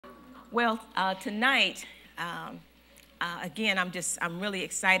Well, tonight, again, I'm really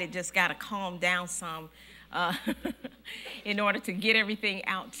excited. Just got to calm down some uh, in order to get everything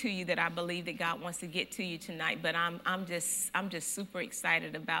out to you that I believe that God wants to get to you tonight. But I'm just super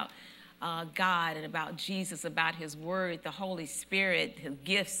excited about God and about Jesus, about His Word, the Holy Spirit, His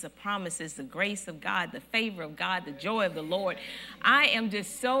gifts, the promises, the grace of God, the favor of God, the joy of the Lord. I am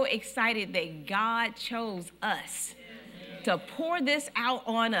just so excited that God chose us to pour this out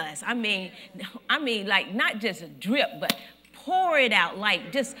on us. I mean, like not just a drip, but pour it out,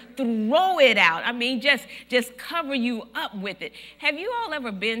 like just throw it out. I mean, just cover you up with it. Have you all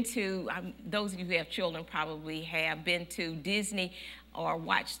ever been to, those of you who have children probably have been to Disney or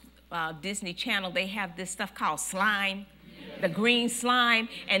watched Disney Channel. They have this stuff called slime, the green slime,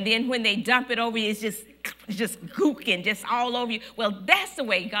 and then when they dump it over you, it's just gooking just all over you. Well, that's the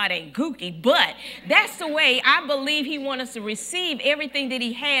way. God ain't gooky, but that's the way I believe He wants us to receive everything that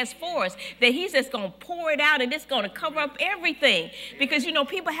He has for us, that He's just going to pour it out and it's going to cover up everything. Because, you know,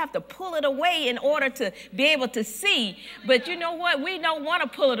 people have to pull it away in order to be able to see. But you know what? We don't want to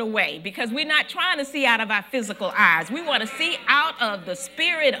pull it away because we're not trying to see out of our physical eyes. We want to see out of the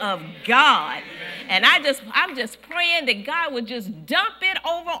Spirit of God. And I'm just praying that God would just dump it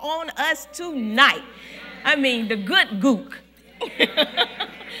over on us tonight. I mean, the good gook,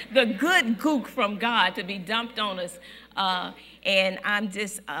 the good gook from God to be dumped on us. And I'm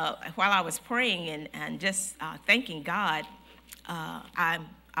just, while I was praying and just thanking God,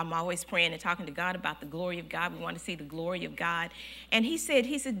 I'm always praying and talking to God about the glory of God. We want to see the glory of God. And He said,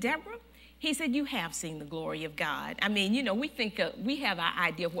 Deborah, He said, you have seen the glory of God. I mean, you know, we have our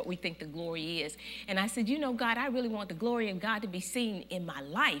idea of what we think the glory is. And I said, you know, God, I really want the glory of God to be seen in my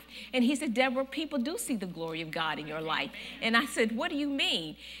life. And He said, Deborah, people do see the glory of God in your life. And I said, what do you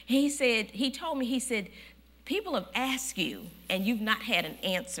mean? He told me, he said, people have asked you and you've not had an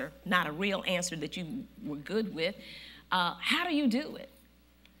answer, not a real answer that you were good with. How do you do it?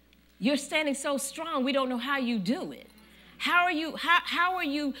 You're standing so strong, we don't know how you do it. How are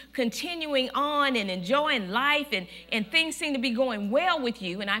you continuing on and enjoying life and things seem to be going well with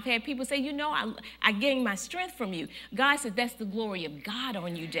you? And I've had people say, you know, I gained my strength from you. God said, that's the glory of God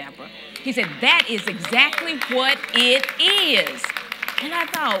on you, Deborah. He said, that is exactly what it is. And I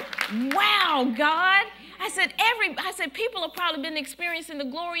thought, wow, God. I said, people have probably been experiencing the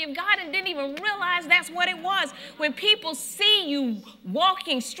glory of God and didn't even realize that's what it was. When people see you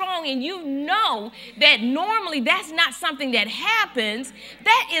walking strong and you know that normally that's not something that happens,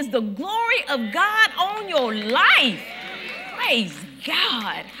 that is the glory of God on your life. Praise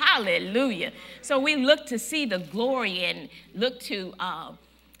God. Hallelujah. So we look to see the glory and look to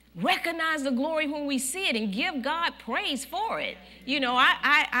recognize the glory when we see it and give God praise for it. You know,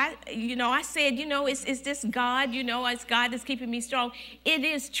 I said, you know, it's this God, you know, it's God that's keeping me strong. It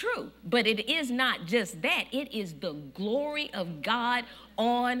is true, but it is not just that. It is the glory of God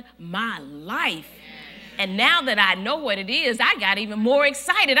on my life. And now that I know what it is, I got even more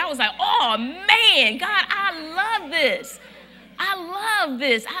excited. I was like, oh man, God, I love this. I love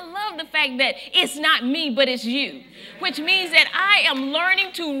this. I love the fact that it's not me, but it's you, which means that I am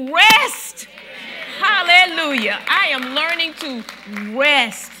learning to rest. Hallelujah. I am learning to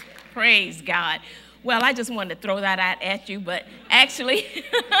rest. Praise God. Well, I just wanted to throw that out at you, but actually,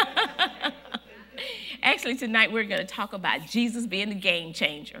 tonight we're going to talk about Jesus being the game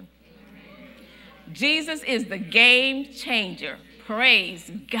changer. Jesus is the game changer.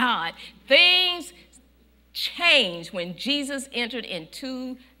 Praise God. Things changed when Jesus entered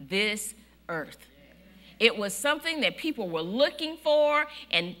into this earth. It was something that people were looking for,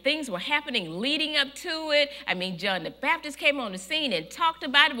 and things were happening leading up to it. I mean, John the Baptist came on the scene and talked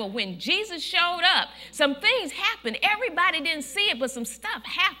about it, but when Jesus showed up, some things happened. Everybody didn't see it, but some stuff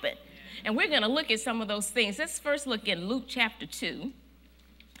happened. And we're going to look at some of those things. Let's first look in Luke chapter 2.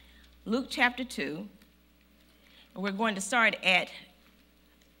 Luke chapter 2. And we're going to start at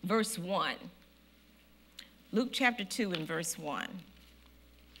verse 1. Luke chapter 2 and verse 1.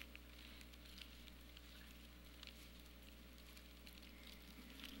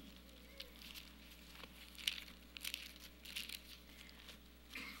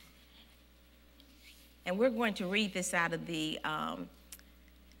 And we're going to read this out of the,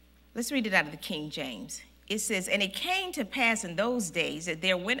 let's read it out of the King James. It says, and it came to pass in those days that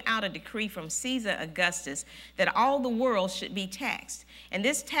there went out a decree from Caesar Augustus that all the world should be taxed. And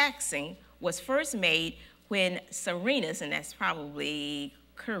this taxing was first made when Cyrenius, and that's probably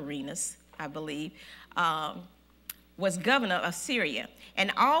Quirinus, I believe, was governor of Syria.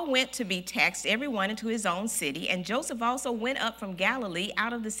 And all went to be taxed, every one into his own city. And Joseph also went up from Galilee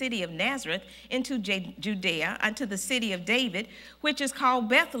out of the city of Nazareth into Judea unto the city of David, which is called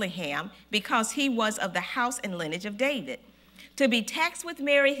Bethlehem, because he was of the house and lineage of David, to be taxed with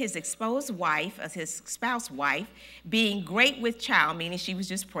Mary, his espoused wife, his spouse wife, being great with child, meaning she was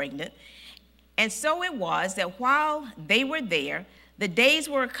just pregnant. And so it was that while they were there, the days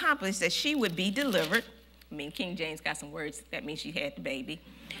were accomplished that she would be delivered. I mean, King James got some words. That means she had the baby.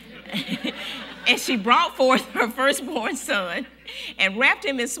 And she brought forth her firstborn son and wrapped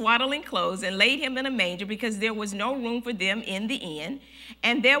him in swaddling clothes and laid him in a manger, because there was no room for them in the inn.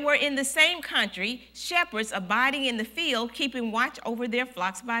 And there were in the same country shepherds abiding in the field, keeping watch over their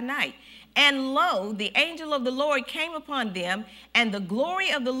flocks by night. And lo, the angel of the Lord came upon them, and the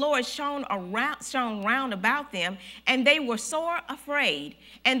glory of the Lord shone round about them, and they were sore afraid.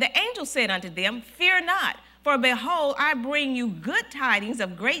 And the angel said unto them, Fear not, for behold, I bring you good tidings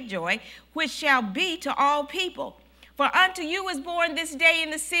of great joy, which shall be to all people. For unto you is born this day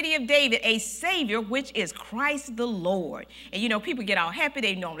in the city of David a Savior, which is Christ the Lord. And you know, people get all happy.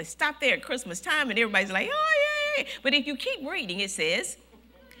 They normally stop there at Christmas time, and everybody's like, oh, yay. But if you keep reading, it says,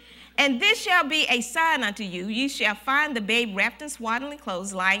 And this shall be a sign unto you. You shall find the babe wrapped in swaddling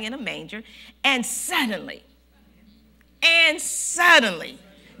clothes, lying in a manger. And suddenly,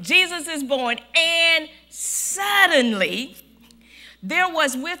 Jesus is born. And suddenly, there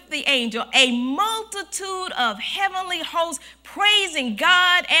was with the angel a multitude of heavenly hosts praising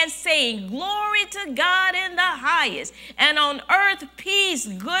God and saying, Glory to God in the highest, and on earth peace,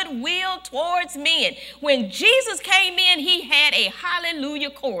 goodwill towards men. When Jesus came in, he had a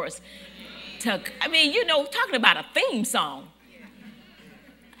hallelujah chorus. Talking about a theme song.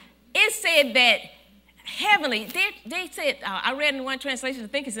 It said that heavenly, they said, I read in one translation, I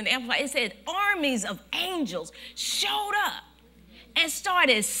think it's in the Amplified, it said armies of angels showed up and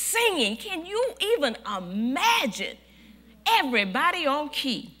started singing. Can you even imagine? Everybody on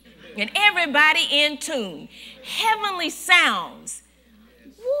key and everybody in tune. Heavenly sounds.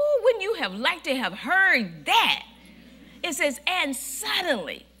 Woo, wouldn't you have liked to have heard that? It says, and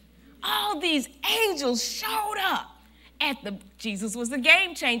suddenly all these angels showed up. Jesus was the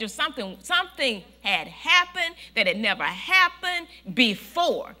game changer. Something had happened that had never happened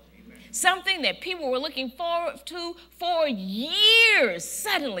before. Something that people were looking forward to for years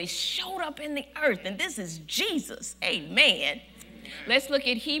suddenly showed up in the earth. And this is Jesus. Amen. Let's look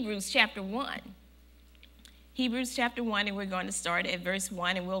at Hebrews chapter 1. Hebrews chapter 1, and we're going to start at verse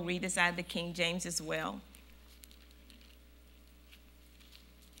 1, and we'll read this out of the King James as well.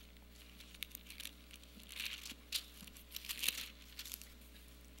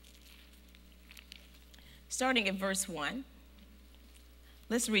 Starting at verse 1.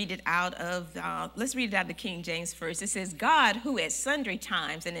 Let's read it out of the King James first. It says, God, who at sundry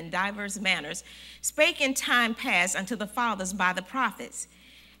times and in divers manners spake in time past unto the fathers by the prophets,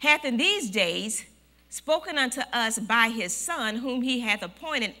 hath in these days spoken unto us by his Son, whom he hath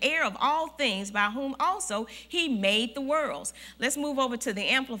appointed heir of all things, by whom also he made the worlds. Let's move over to the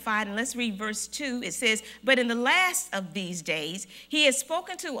Amplified, and let's read verse 2. It says, but in the last of these days he has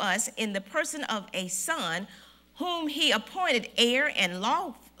spoken to us in the person of a Son, whom he appointed heir and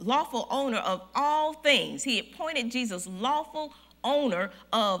lawful owner of all things. He appointed Jesus lawful owner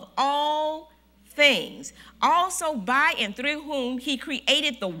of all things. Also by and through whom he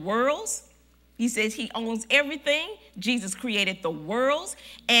created the worlds. He says he owns everything. Jesus created the worlds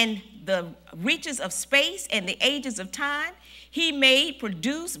and the reaches of space and the ages of time. He made,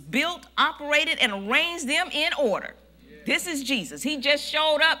 produced, built, operated, and arranged them in order. This is Jesus. He just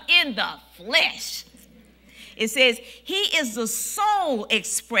showed up in the flesh. It says, he is the sole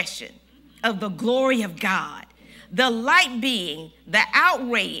expression of the glory of God, the light being, the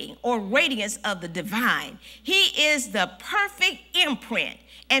outraying or radiance of the divine. He is the perfect imprint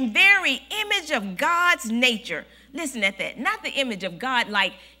and very image of God's nature. Listen at that. Not the image of God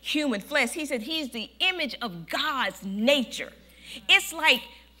like human flesh. He said he's the image of God's nature. It's like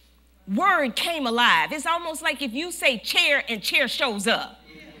word came alive. It's almost like if you say chair and chair shows up.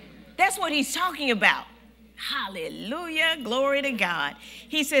 That's what he's talking about. Hallelujah. Glory to God.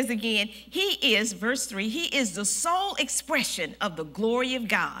 He says again, he is, verse 3, he is the sole expression of the glory of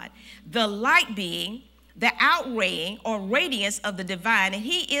God, the light being, the outraying or radiance of the divine, and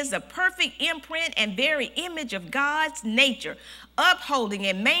he is the perfect imprint and very image of God's nature, upholding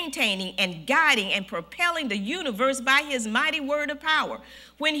and maintaining and guiding and propelling the universe by his mighty word of power.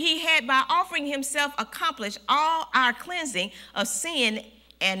 When he had by offering himself accomplished all our cleansing of sin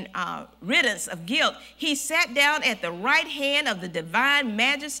and riddance of guilt, he sat down at the right hand of the divine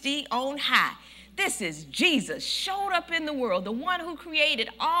majesty on high. This is Jesus, showed up in the world, the one who created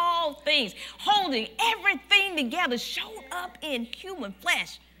all things, holding everything together, showed up in human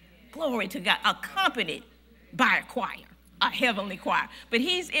flesh. Glory to God, accompanied by a choir, a heavenly choir. But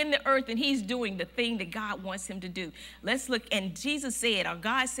he's in the earth and he's doing the thing that God wants him to do. Let's look, and Jesus said, or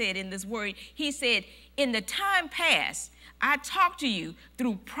God said in this word, he said, in the time past, I talked to you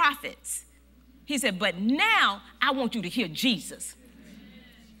through prophets. He said, but now I want you to hear Jesus.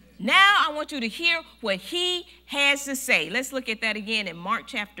 Now I want you to hear what he has to say. Let's look at that again in Mark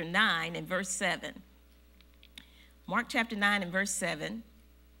chapter 9 and verse 7. Mark chapter 9 and verse 7.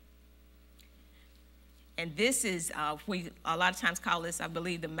 And this is, we a lot of times call this, I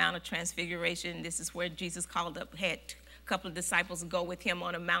believe, the Mount of Transfiguration. This is where Jesus called up, had a couple of disciples go with him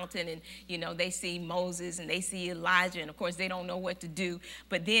on a mountain, and, you know, they see Moses and they see Elijah, and of course they don't know what to do.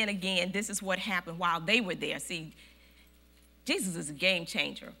 But then again, this is what happened while they were there. See, Jesus is a game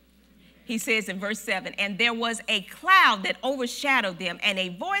changer. He says in verse 7, and there was a cloud that overshadowed them, and a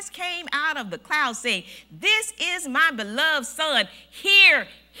voice came out of the cloud saying, this is my beloved son, hear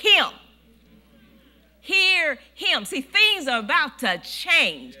him. Hear him. See, things are about to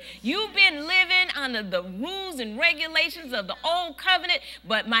change. You've been living under the rules and regulations of the old covenant,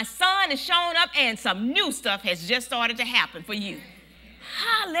 but my son has shown up and some new stuff has just started to happen for you.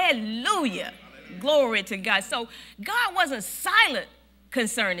 Hallelujah. Glory to God. So God wasn't silent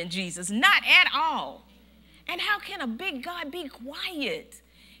concerning Jesus, not at all. And how can a big God be quiet?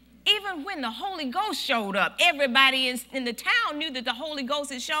 Even when the Holy Ghost showed up, everybody in the town knew that the Holy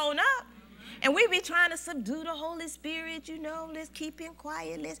Ghost had shown up. And we be trying to subdue the Holy Spirit, you know, let's keep him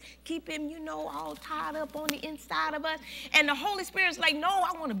quiet, let's keep him, you know, all tied up on the inside of us. And the Holy Spirit's like, no,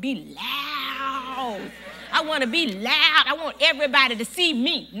 I want to be loud. I want to be loud. I want everybody to see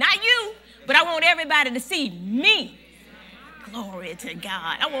me. Not you, but I want everybody to see me. Glory to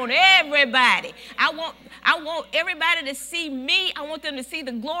God. I want everybody. I want everybody to see me. I want them to see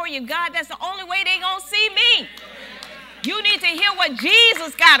the glory of God. That's the only way they're going to see me. You need to hear what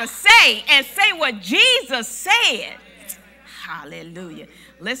Jesus got to say and say what Jesus said. Hallelujah.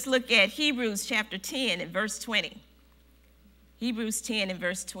 Let's look at Hebrews chapter 10 and verse 20. Hebrews 10 and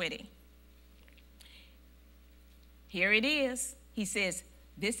verse 20. Here it is. He says,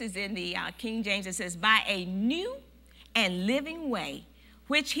 this is in the King James. It says, by a new and living way,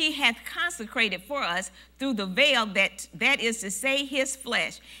 which he hath consecrated for us through the veil, that is to say his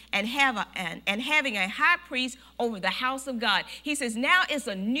flesh, and having a high priest over the house of God. He says now it's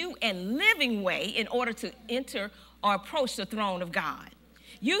a new and living way in order to enter or approach the throne of God.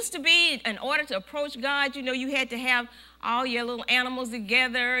 Used to be, in order to approach God, you know, you had to have all your little animals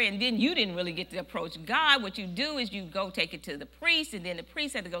together, and then you didn't really get to approach God. What you do is you go take it to the priest, and then the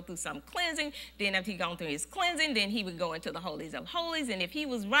priest had to go through some cleansing. Then after he gone through his cleansing, then he would go into the holies of holies, and if he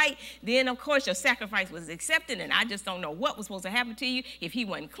was right, then of course your sacrifice was accepted, and I just don't know what was supposed to happen to you if he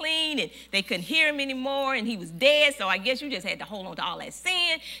wasn't clean, and they couldn't hear him anymore, and he was dead, so I guess you just had to hold on to all that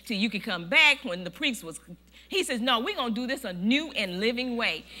sin till you could come back when the priest was. He says, no, we're going to do this a new and living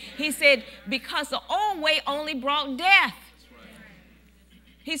way. He said, because the old way only brought death.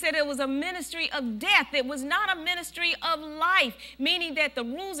 He said it was a ministry of death. It was not a ministry of life, meaning that the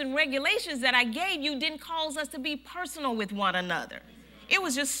rules and regulations that I gave you didn't cause us to be personal with one another. It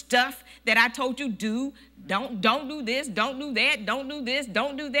was just stuff that I told you, don't do this, don't do that, don't do this,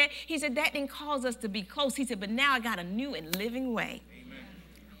 don't do that. He said that didn't cause us to be close. He said, but now I got a new and living way.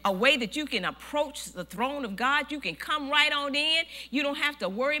 A way that you can approach the throne of God. You can come right on in. You don't have to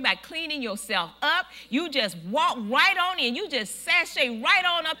worry about cleaning yourself up. You just walk right on in. You just sashay right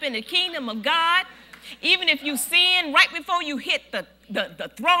on up in the kingdom of God. Even if you sin right before you hit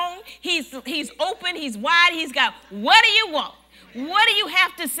the throne, he's open, he's wide, he's got, what do you want? What do you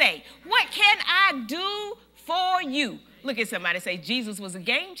have to say? What can I do for you? Look at somebody say, Jesus was a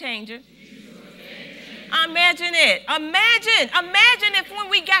game changer. Imagine it. Imagine if when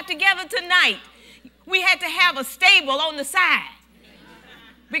we got together tonight, we had to have a stable on the side.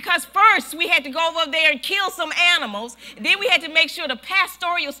 Because first we had to go over there and kill some animals. Then we had to make sure the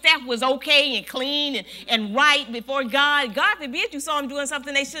pastoral staff was okay and clean and right before God. God forbid you saw them doing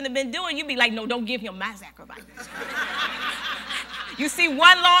something they shouldn't have been doing. You'd be like, no, don't give him my sacrifice. You see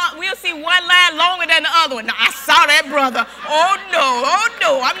we'll see one line longer than the other one. Now, I saw that brother. Oh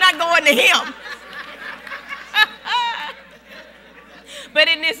no, I'm not going to him. But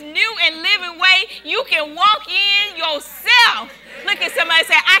in this new and living way, you can walk in yourself. Look at somebody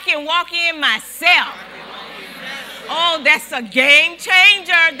say, I can walk in myself. Oh, that's a game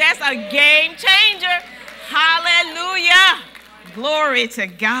changer. That's a game changer. Hallelujah. Glory to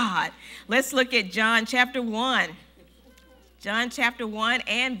God. Let's look at John chapter 1. John chapter 1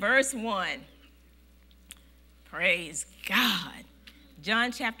 and verse 1. Praise God.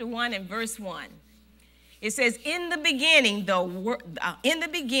 John chapter 1 and verse 1. It says, in the beginning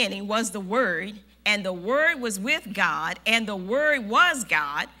was the Word, and the Word was with God, and the Word was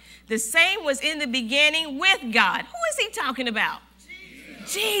God. The same was in the beginning with God. Who is he talking about?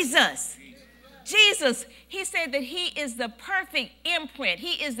 Jesus. Jesus. He said that he is the perfect imprint.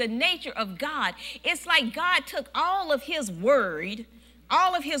 He is the nature of God. It's like God took all of his word,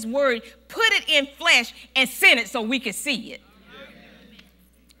 put it in flesh and sent it so we could see it.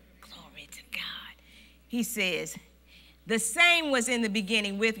 Glory to God. He says, the same was in the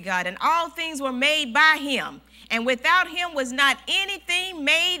beginning with God, and all things were made by him. And without him was not anything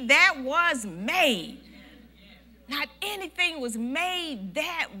made that was made. Not anything was made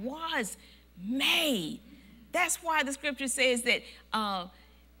that was made. That's why the scripture says that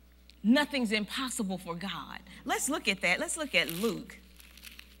nothing's impossible for God. Let's look at that. Let's look at Luke.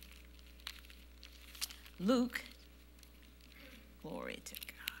 Luke, glory to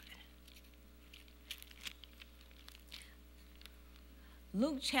God.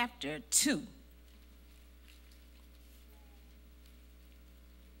 Luke chapter 2.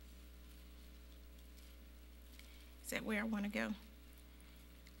 Is that where I want to go?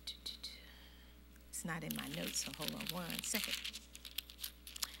 It's not in my notes, so hold on 1 second.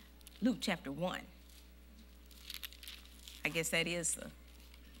 Luke chapter 1. I guess that is the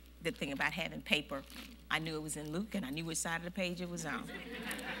good thing about having paper. I knew it was in Luke, and I knew which side of the page it was on.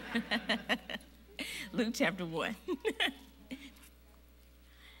 Luke chapter 1.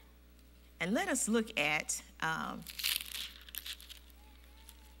 And let us look at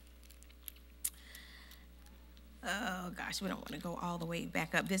oh gosh, we don't want to go all the way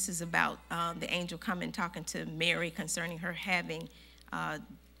back up. This is about the angel coming talking to Mary concerning her having a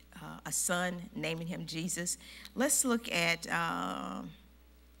son, naming him Jesus. Let's look at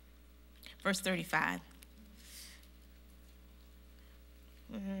verse 35.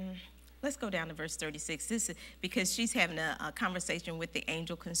 Let's go down to verse 36. This is because she's having a conversation with the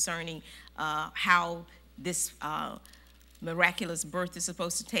angel concerning how this miraculous birth is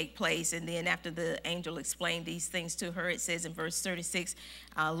supposed to take place. And then after the angel explained these things to her, it says in verse 36,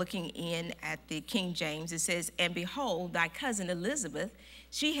 looking in at the King James, it says, and behold, thy cousin Elizabeth,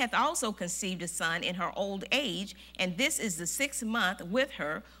 she hath also conceived a son in her old age, and this is the 6th month with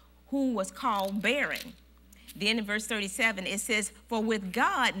her, who was called barren. Then in verse 37, it says, for with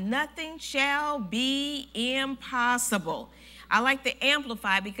God nothing shall be impossible. I like the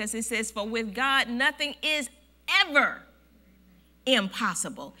Amplify because it says, for with God nothing is ever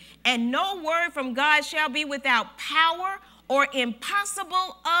impossible. And no word from God shall be without power or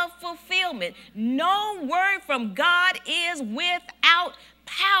impossible of fulfillment. No word from God is without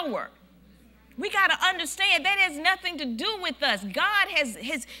power. We got to understand that has nothing to do with us. God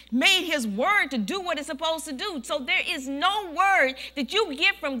has made his word to do what it's supposed to do. So there is no word that you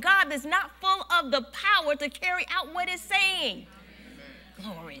get from God that's not full of the power to carry out what it's saying.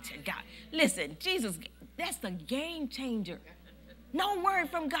 Amen. Glory to God. Listen, Jesus, that's the game changer. No word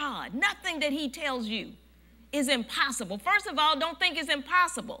from God, nothing that he tells you is impossible. First of all, don't think it's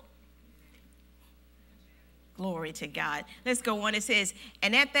impossible. Glory to God. Let's go on. It says,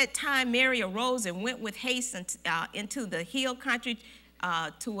 and at that time Mary arose and went with haste into the hill country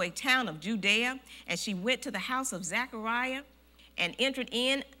to a town of Judea. And she went to the house of Zechariah and entered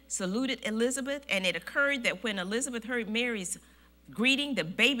in, saluted Elizabeth. And it occurred that when Elizabeth heard Mary's greeting, the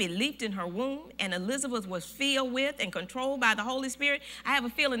baby leaped in her womb, and Elizabeth was filled with and controlled by the Holy Spirit. I have a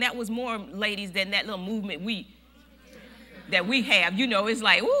feeling that was more, ladies, than that little movement that we have. You know, it's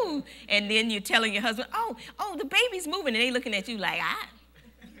like, ooh, and then you're telling your husband, oh, the baby's moving, and they looking at you like,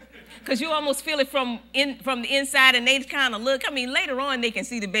 because you almost feel it from the inside, and they kind of look. I mean, later on they can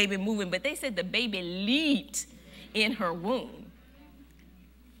see the baby moving, but they said the baby leaped in her womb.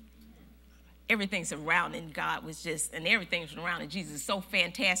 Everything surrounding God was just, and everything surrounding Jesus is so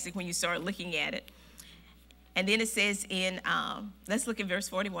fantastic when you start looking at it. And then it says in, let's look at verse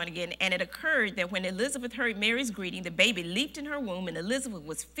 41 again. And it occurred that when Elizabeth heard Mary's greeting, the baby leaped in her womb, and Elizabeth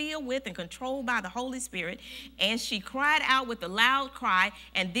was filled with and controlled by the Holy Spirit. And she cried out with a loud cry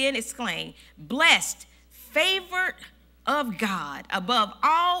and then exclaimed, blessed, favored of God, above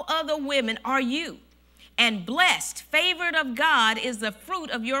all other women are you. And blessed, favored of God is the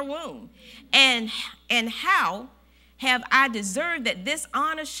fruit of your womb. And how have I deserved that this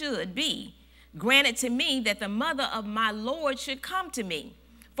honor should be granted to me, that the mother of my Lord should come to me?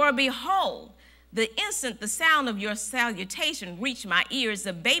 For behold, the instant the sound of your salutation reached my ears,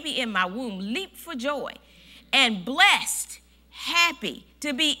 the baby in my womb leaped for joy. And blessed, happy,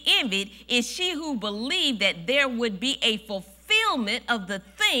 to be envied is she who believed that there would be a fulfillment of the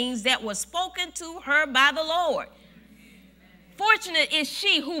things that were spoken to her by the Lord. Fortunate is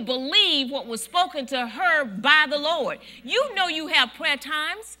she who believed what was spoken to her by the Lord. You know you have prayer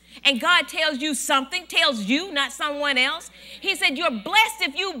times and God tells you something, tells you, not someone else. He said you're blessed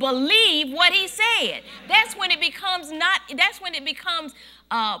if you believe what he said. That's when it becomes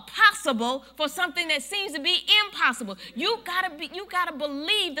possible for something that seems to be impossible. You gotta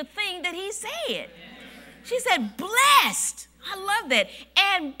believe the thing that he said. She said, blessed. I love that.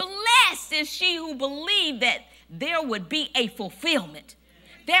 And blessed is she who believed that there would be a fulfillment.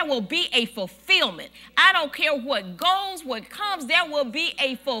 There will be a fulfillment. I don't care what goes, what comes, there will be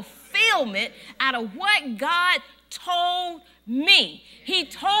a fulfillment out of what God told me. He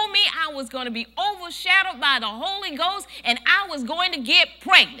told me I was going to be overshadowed by the Holy Ghost and I was going to get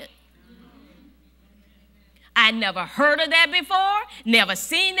pregnant. I never heard of that before, never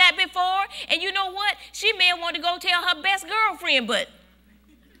seen that before. And you know what? She may want to go tell her best girlfriend, but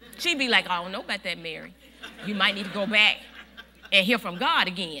she'd be like, I don't know about that, Mary. You might need to go back and hear from God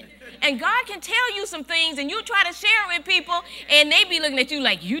again. And God can tell you some things and you try to share it with people and they be looking at you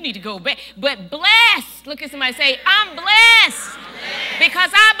like you need to go back. But blessed, look at somebody say, I'm blessed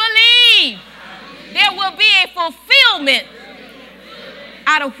because I believe there will be a fulfillment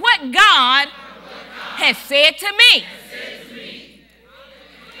out of what God has said to me.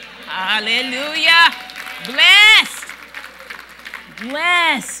 Hallelujah. Blessed,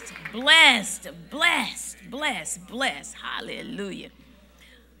 blessed, blessed, blessed. Bless. Hallelujah.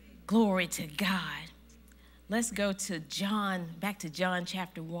 Glory to God. Let's go to back to John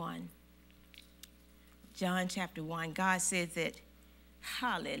chapter 1. John chapter 1. God says that,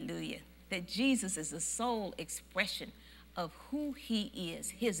 hallelujah, that Jesus is the sole expression of who he is,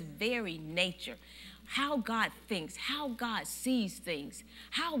 his very nature, how God thinks, how God sees things,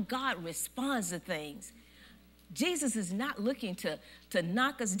 how God responds to things. Jesus is not looking to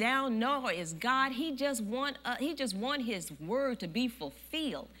knock us down, nor is God. He just want his word to be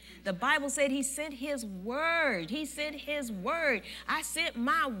fulfilled. The Bible said he sent his word. He sent his word. I sent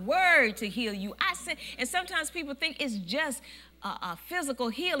my word to heal you. And sometimes people think it's just a physical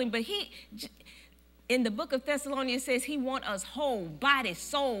healing, but in the book of Thessalonians, it says he wants us whole, body,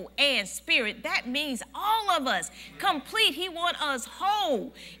 soul, and spirit. That means all of us, complete. He wants us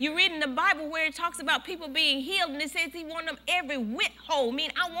whole. You read in the Bible where it talks about people being healed, and it says he wants them every whit whole. I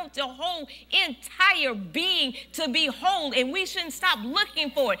mean, I want the whole entire being to be whole, and we shouldn't stop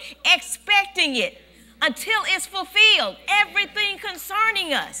looking for it, expecting it until it's fulfilled. Everything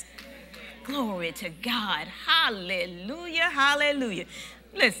concerning us. Glory to God. Hallelujah, hallelujah.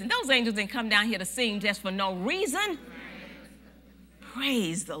 Listen, those angels didn't come down here to sing just for no reason.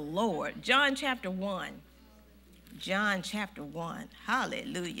 Praise the Lord. John chapter 1. John chapter 1.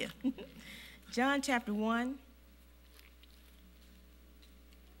 Hallelujah. John chapter 1.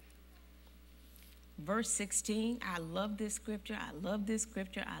 Verse 16. I love this scripture. I love this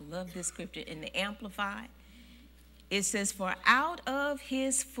scripture. I love this scripture. In the Amplified, it says, for out of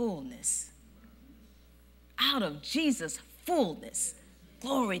his fullness, out of Jesus' fullness,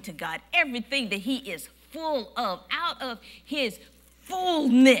 glory to God. Everything that he is full of, out of his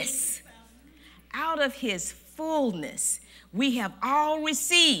fullness, we have all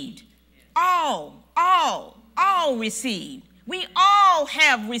received. All received. We all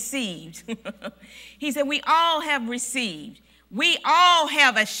have received. He said we all have received. We all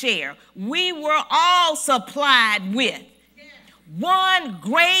have a share. We were all supplied with one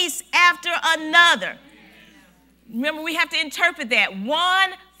grace after another. Remember, we have to interpret that.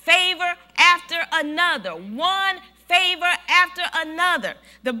 One favor after another. One favor after another.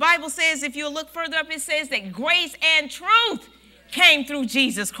 The Bible says, if you look further up, it says that grace and truth came through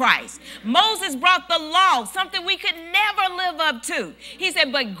Jesus Christ. Moses brought the law, something we could never live up to. He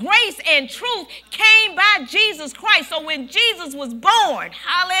said, but grace and truth came by Jesus Christ. So when Jesus was born,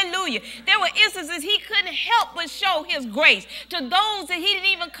 hallelujah, there were instances he couldn't help but show his grace to those that he didn't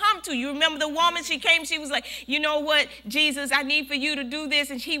even come to. You remember the woman, she came, she was like, you know what, Jesus, I need for you to do this.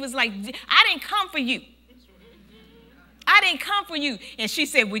 And he was like, I didn't come for you. I didn't come for you. And she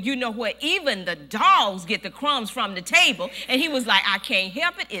said, well, you know what? Even the dogs get the crumbs from the table. And he was like, I can't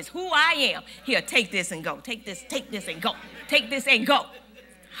help it. It's who I am. Here, take this and go. Take this and go. Take this and go.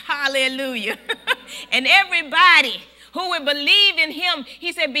 Hallelujah. And everybody who would believe in him,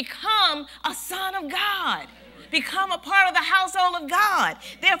 he said, become a son of God. Become a part of the household of God.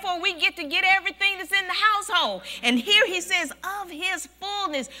 Therefore, we get to get everything that's in the household. And here he says, of his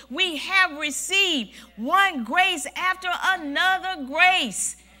fullness, we have received one grace after another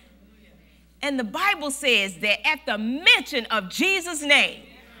grace. And the Bible says that at the mention of Jesus' name,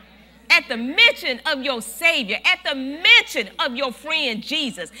 At the mention of your Savior, at the mention of your friend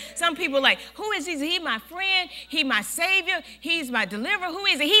Jesus. Some people are like, who is Jesus? He my friend, he my Savior, he's my deliverer. Who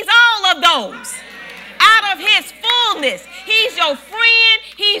is he? He's all of those. Out of his fullness. He's your friend,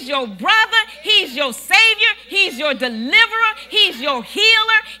 he's your brother, he's your Savior, he's your deliverer, he's your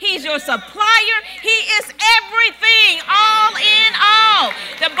healer, he's your supplier. He is everything, all in all.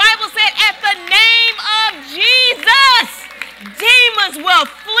 The Bible said at the name of Jesus, demons will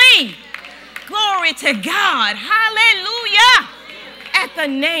flee. Glory to God. Hallelujah. At the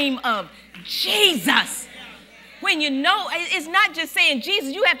name of Jesus. When you know, it's not just saying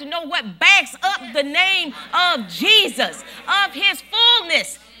Jesus. You have to know what backs up the name of Jesus, of his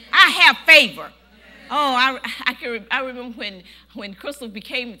fullness. I have favor. Oh, I remember when Crystal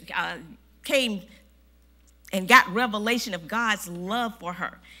came and got revelation of God's love for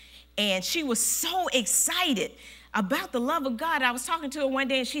her. And she was so excited about the love of God. I was talking to her one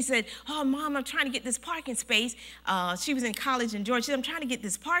day and she said, oh, Mom, I'm trying to get this parking space. She was in college in Georgia. She said, I'm trying to get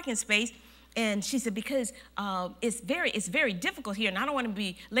this parking space. And she said, because it's very difficult here and I don't want to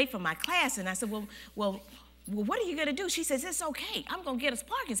be late for my class. And I said, well, what are you going to do? She says, it's okay. I'm going to get us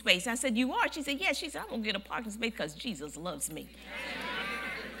parking space. I said, you are? She said, yes. She said, I'm going to get a parking space because Jesus loves me.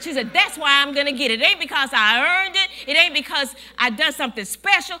 She said, that's why I'm going to get it. It ain't because I earned it. It ain't because I done something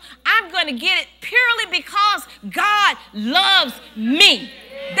special. I'm going to get it purely because God loves me.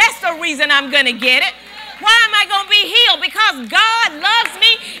 That's the reason I'm going to get it. Why am I going to be healed? Because God loves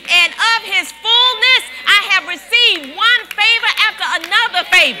me, and of his fullness, I have received one favor after another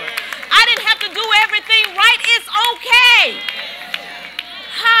favor. I didn't have to do everything right. It's okay.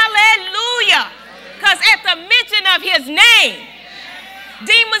 Hallelujah. Because at the mention of his name,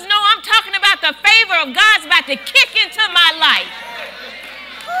 demons know I'm talking about the favor of God's about to kick into my life.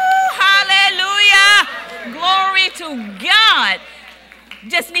 Ooh, hallelujah. Glory to God.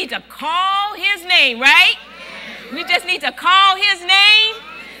 Just need to call his name, right? We just need to call his name.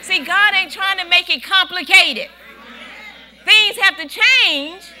 See, God ain't trying to make it complicated. Things have to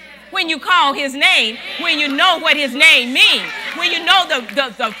change when you call his name, when you know what his name means, when you know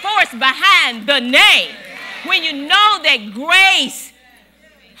the force behind the name, when you know that grace,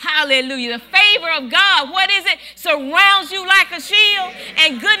 hallelujah, the favor of God, what is it? Surrounds you like a shield,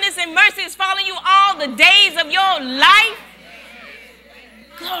 and goodness and mercy is following you all the days of your life.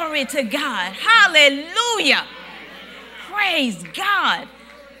 Glory to God. Hallelujah. Praise God.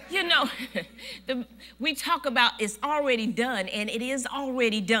 You know, we talk about it's already done, and it is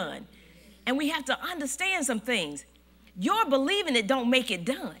already done. And we have to understand some things. Your believing it don't make it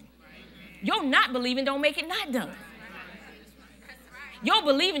done. Your not believing don't make it not done. Your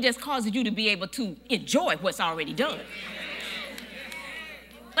believing just causes you to be able to enjoy what's already done.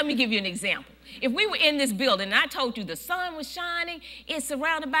 Let me give you an example. If we were in this building and I told you the sun was shining, it's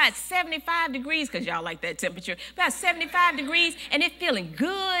surrounded by 75 degrees, because y'all like that temperature, about 75 degrees, and it's feeling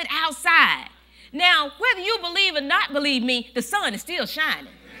good outside. Now, whether you believe or not believe me, the sun is still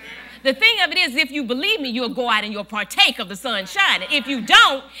shining. The thing of it is, if you believe me, you'll go out and you'll partake of the sun shining. If you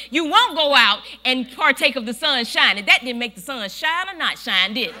don't, you won't go out and partake of the sun shining. That didn't make the sun shine or not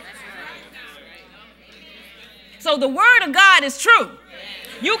shine, did it? So the word of God is true.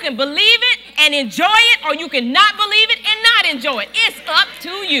 You can believe it and enjoy it, or you can not believe it and not enjoy it. It's up to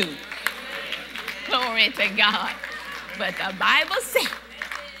you. Glory to God. But the Bible says,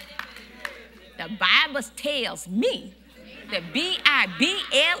 the Bible tells me, the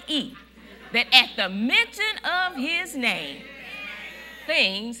Bible, that at the mention of his name,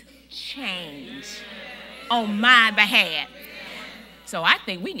 things change on my behalf. So I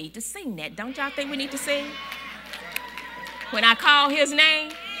think we need to sing that. Don't y'all think we need to sing? When I call his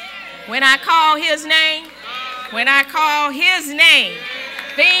name, when I call his name, when I call his name,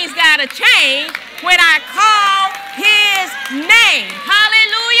 things got to change when I call his name.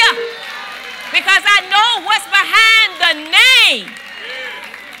 Hallelujah. Because I know what's behind the name.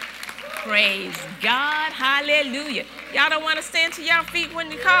 Praise God. Hallelujah. Y'all don't want to stand to your feet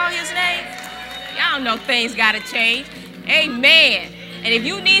when you call his name? Y'all know things got to change. Amen. And if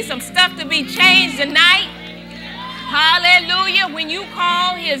you need some stuff to be changed tonight, hallelujah, when you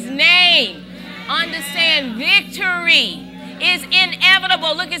call his name, understand victory is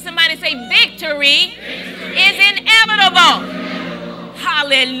inevitable. Look at somebody and say, victory is inevitable.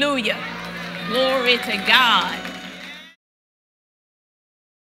 Hallelujah. Glory to God.